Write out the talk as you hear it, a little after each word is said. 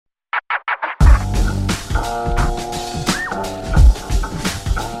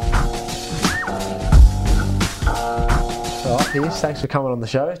Pearce, thanks for coming on the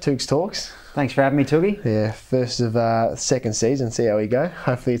show, Touk's Talks. Thanks for having me, Tuggy. Yeah, first of second season, see how we go.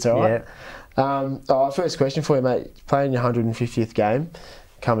 Hopefully it's alright. Yeah. First question for you, mate. Playing your 150th game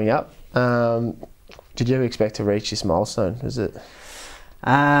coming up. Did you ever expect to reach this milestone? Was it?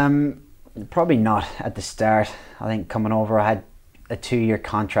 Probably not at the start. I think coming over, I had a 2-year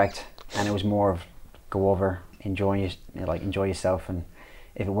contract, and it was more of go over, enjoy yourself, and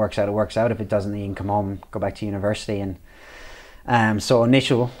if it works out, it works out. If it doesn't, you can come home, go back to university. And so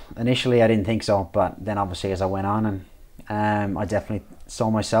initially, I didn't think so, but then obviously as I went on, and I definitely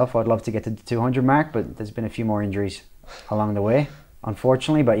saw myself. I'd love to get to the 200 mark, but there's been a few more injuries along the way,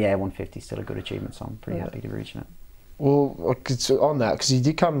 unfortunately. But yeah, 150 is still a good achievement, so I'm pretty happy to be reaching it. Well, on that, because you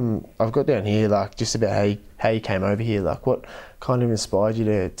did come, I've got down here like just about how you came over here. Like, what kind of inspired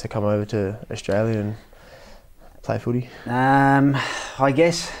you to come over to Australia and play footy? I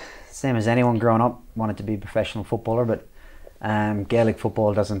guess same as anyone growing up, wanted to be a professional footballer, but Gaelic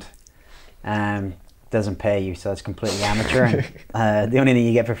football doesn't pay you, so it's completely amateur. And the only thing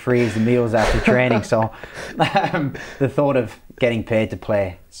you get for free is the meals after training. So the thought of getting paid to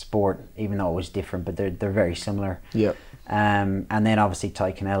play sport, even though it was different, but they're very similar. Yep. And then obviously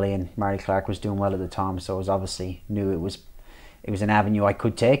Touk Miller and Marty Clark was doing well at the time, so I was obviously knew it was an avenue I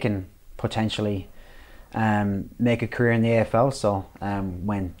could take and potentially make a career in the AFL. So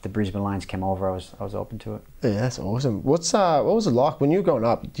when the Brisbane Lions came over, I was open to it. Yeah, that's awesome. What was it like when you were growing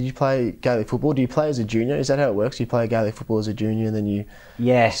up? Did you play Gaelic football? Do you play as a junior? Is that how it works? You play Gaelic football as a junior and then you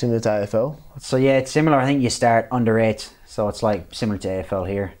similar to AFL? So yeah, it's similar. I think you start under 8, so it's like similar to AFL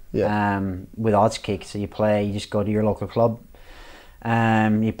here. Yeah. With odds kick, so you just go to your local club.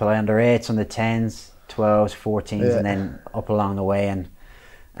 You play under 8s, under 10s, 12s, 14s, and then up along the way.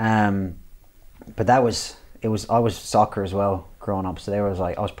 And but I was soccer as well growing up, so I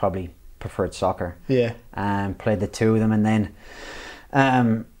was probably preferred soccer. Yeah. Played the two of them, and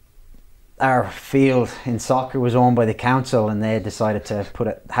then our field in soccer was owned by the council, and they decided to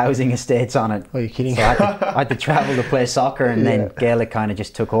put housing estates on it. Are you kidding? So I had to travel to play soccer, and then Gaelic kind of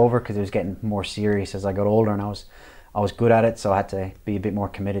just took over because it was getting more serious as I got older, and I was good at it, so I had to be a bit more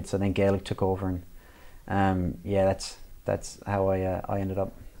committed. So then Gaelic took over, and that's how I ended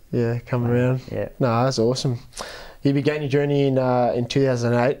up. Yeah, coming around. Yeah. No, that's awesome. You began your journey in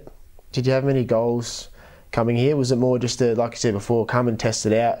 2008. Did you have many goals coming here? Was it more just to, like you said before, come and test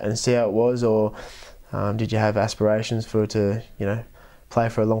it out and see how it was, or did you have aspirations for it to, play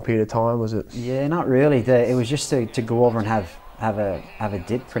for a long period of time? Was it? Yeah, not really. It was just to go over and have a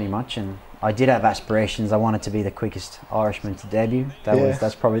dip pretty much, and I did have aspirations. I wanted to be the quickest Irishman to debut.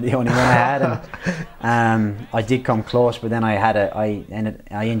 That's probably the only one I had, and I did come close, but then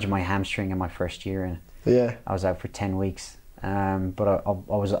I injured my hamstring in my first year, and I was out for 10 weeks. But I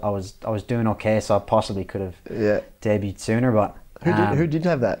was doing okay, so I possibly could have debuted sooner. But who did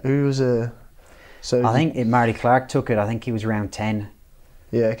have that? Who was I think Marty Clark took it. I think he was round 10.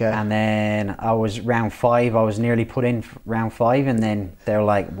 Yeah, okay. And then I was round 5. I was nearly put in round 5, and then they were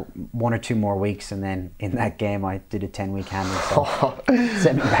like 1 or 2 more weeks, and then in that game I did a 10-week handle, so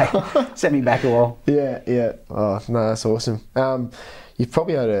sent me back a wall. Yeah. Oh no, that's awesome. You've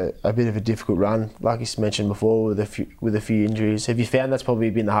probably had a bit of a difficult run, like you mentioned before, with a few injuries. Have you found that's probably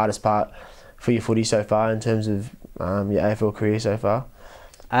been the hardest part for your footy so far in terms of your AFL career so far?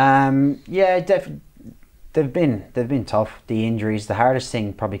 Yeah, definitely. They've been tough. The injuries. The hardest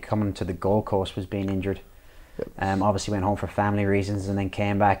thing probably coming to the Gold Coast was being injured. Yep. Obviously went home for family reasons, and then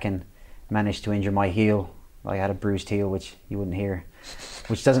came back and managed to injure my heel. I had a bruised heel, which you wouldn't hear,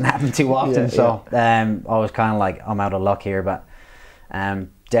 which doesn't happen too often. I was kind of like, I'm out of luck here, but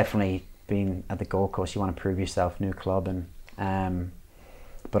definitely being at the Gold Coast, you want to prove yourself, new club, and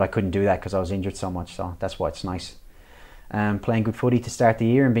but I couldn't do that because I was injured so much. So that's why it's nice. Playing good footy to start the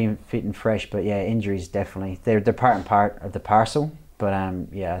year and being fit and fresh, but yeah, injuries definitely they're part and part of the parcel. But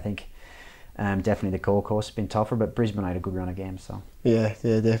I think definitely the Gold Coast has been tougher, but Brisbane had a good run of games. So yeah,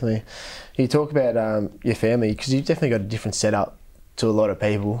 definitely. You talk about your family, because you've definitely got a different setup to a lot of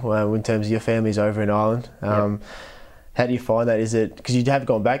people in terms of your family's over in Ireland. How do you find that? Is it because you have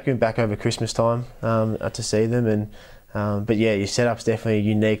gone back? You went back over Christmas time to see them, and but yeah, your setup's definitely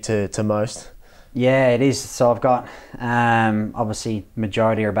unique to most. Yeah, it is. So I've got, obviously,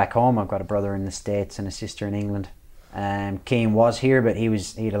 majority are back home. I've got a brother in the States and a sister in England. Keane was here, but he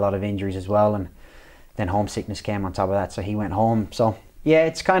had a lot of injuries as well, and then homesickness came on top of that, so he went home. So yeah,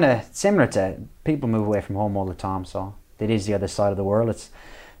 it's kind of similar to people move away from home all the time, so it is the other side of the world. It's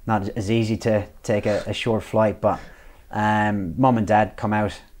not as easy to take a short flight, but mum and dad come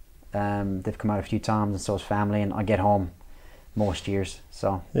out. They've come out a few times, and so is family, and I get home most years,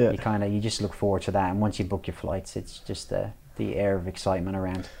 so you just look forward to that. And once you book your flights, it's just the air of excitement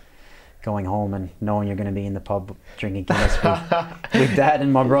around going home and knowing you're going to be in the pub drinking Guinness with dad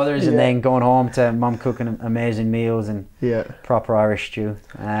and my brothers, and then going home to mum cooking amazing meals and proper Irish stew.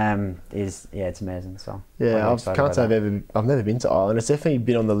 It's amazing. So I've never been to Ireland. It's definitely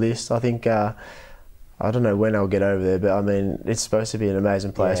been on the list. I think I don't know when I'll get over there, but I mean, it's supposed to be an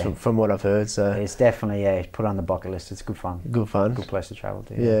amazing place from what I've heard. So it's definitely put on the bucket list. It's good fun. Good place to travel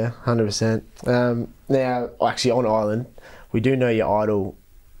to. Yeah, 100%. Now, actually, on Ireland, we do know your idol,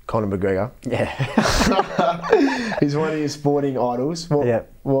 Conor McGregor. Yeah, he's one of your sporting idols.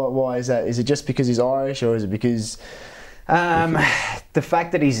 Why is that? Is it just because he's Irish, or is it because? The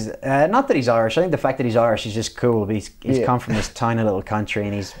fact that he's not that he's Irish. I think the fact that he's Irish is just cool. He's come from this tiny little country,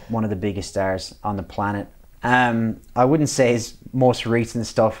 and he's one of the biggest stars on the planet. I wouldn't say his most recent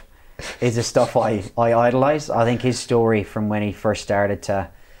stuff is the stuff I idolise. I think his story from when he first started to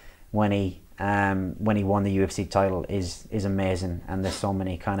when he won the UFC title is amazing, and there's so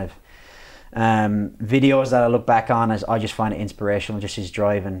many kind of videos that I look back on as I just find it inspirational. Just his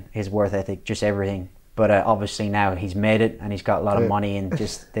drive and his work ethic, just everything. But obviously now he's made it, and he's got a lot of money, and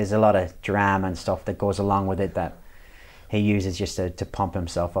just there's a lot of drama and stuff that goes along with it that he uses just to pump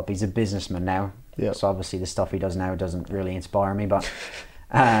himself up. He's a businessman now, so obviously the stuff he does now doesn't really inspire me. But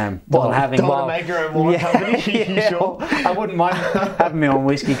don't want to make your own wine company. Sure. I wouldn't mind having my own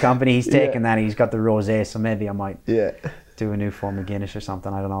whiskey company. He's taken that. He's got the rosé, so maybe I might do a new form of Guinness or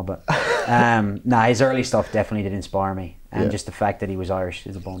something. I don't know, but his early stuff definitely did inspire me, and just the fact that he was Irish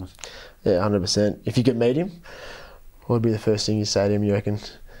is a bonus. Yeah, 100%. If you could meet him, what would be the first thing you say to him, you reckon?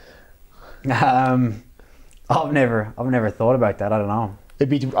 I've never thought about that. I don't know.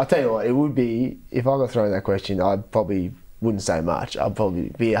 I'll tell you what, it would be, if I got thrown that question, I probably wouldn't say much. I'd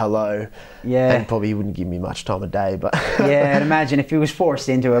probably be a hello. Yeah. And probably wouldn't give me much time of day, but... Yeah, and imagine if he was forced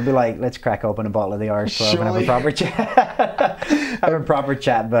into it, I'd be like, let's crack open a bottle of the Irish Club and have a proper chat. Have a proper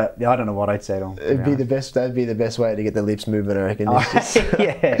chat, but I don't know what I'd say to him. That'd be the best way to get the lips moving, I reckon.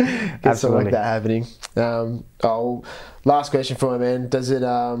 Yeah, get something like that happening. Last question for you, man. Does it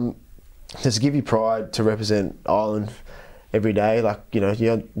give you pride to represent Ireland every day? Like,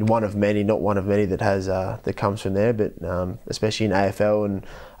 you're one of many, not one of many that has that comes from there, but especially in AFL, and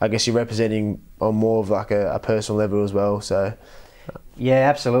I guess you're representing on more of like a personal level as well. So yeah,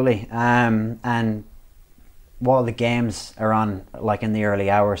 absolutely. And while the games are on like in the early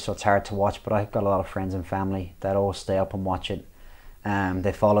hours, so it's hard to watch, but I've got a lot of friends and family that all stay up and watch it.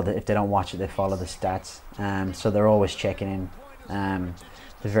 They follow if they don't watch it, they follow the stats. So they're always checking in.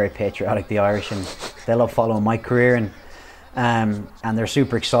 They're very patriotic, the Irish, and they love following my career, and they're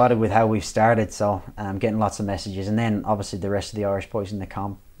super excited with how we've started. So I'm getting lots of messages, and then obviously the rest of the Irish boys in the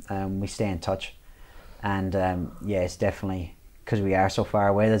comp, we stay in touch, and it's definitely because we are so far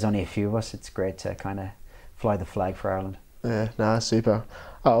away. There's only a few of us. It's great to kind of fly the flag for Ireland. Yeah, super.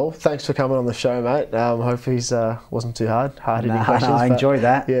 Oh, thanks for coming on the show, mate. Hopefully it wasn't too hard. Any questions. I enjoyed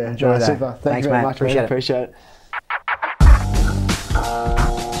that. Yeah, enjoyed that. Super. Thanks, you very man. much, man. Appreciate it.